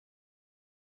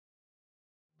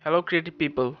Hello creative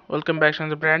people, welcome back to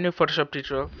another brand new Photoshop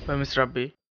tutorial by Mr.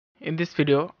 RABBY. In this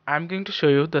video, I am going to show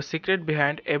you the secret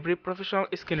behind every professional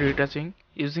skin retouching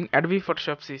using Adobe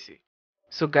Photoshop CC.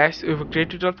 So guys, we have a great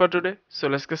tutorial for today, so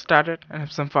let's get started and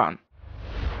have some fun.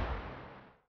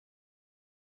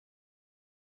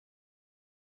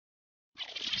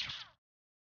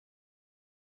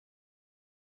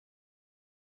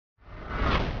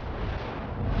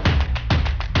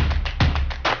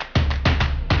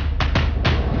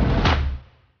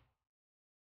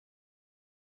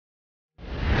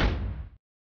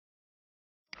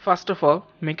 First of all,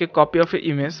 make a copy of your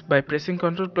image by pressing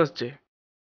Ctrl plus J.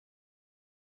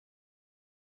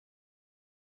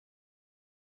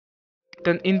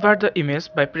 Then invert the image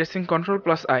by pressing Ctrl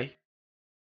plus I.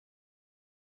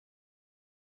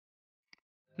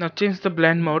 Now change the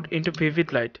blend mode into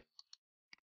vivid light.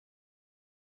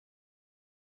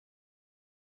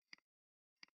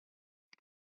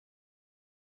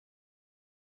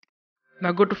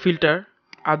 Now go to Filter,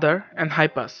 Other and High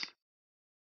Pass.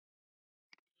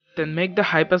 Then make the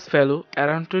high pass value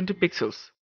around 20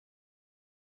 pixels.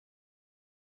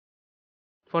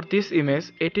 For this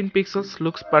image, 18 pixels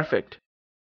looks perfect.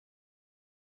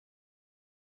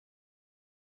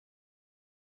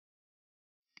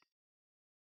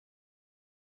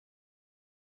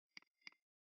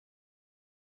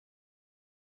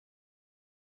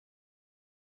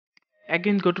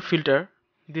 Again go to Filter,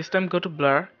 this time go to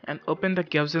Blur and open the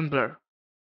Gaussian blur.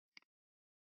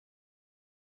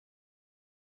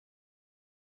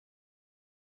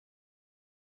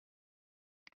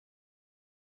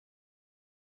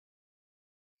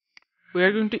 We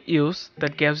are going to use the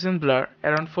Gaussian blur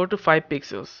around 4 to 5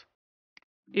 pixels.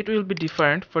 It will be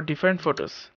different for different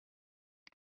photos.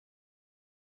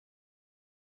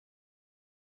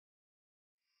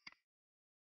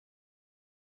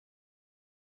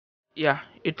 Yeah,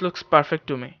 it looks perfect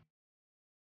to me.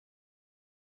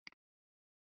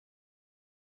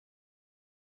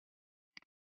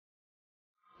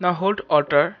 Now hold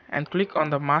Alt and click on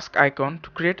the mask icon to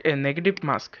create a negative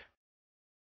mask.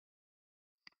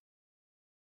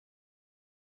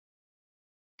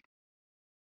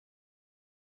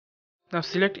 Now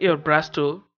select your brush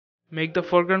tool, make the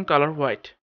foreground color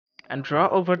white, and draw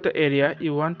over the area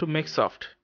you want to make soft.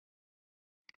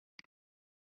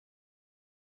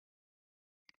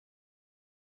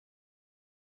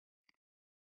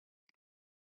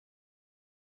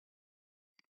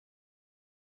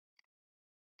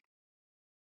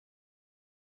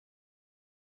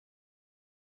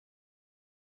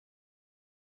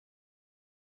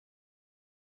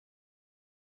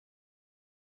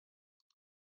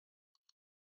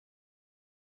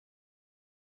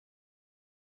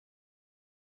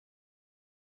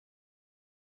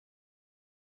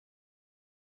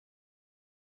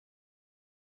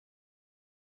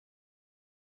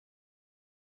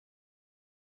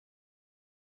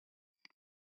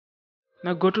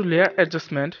 Now go to Layer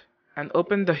Adjustment and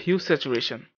open the Hue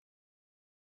Saturation.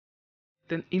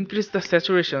 Then increase the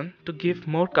saturation to give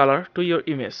more color to your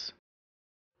image.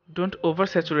 Don't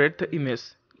oversaturate the image,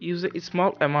 use a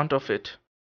small amount of it.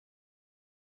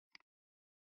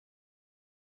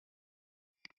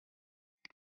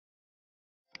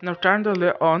 Now turn the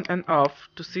layer on and off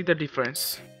to see the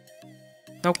difference.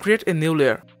 Now create a new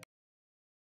layer.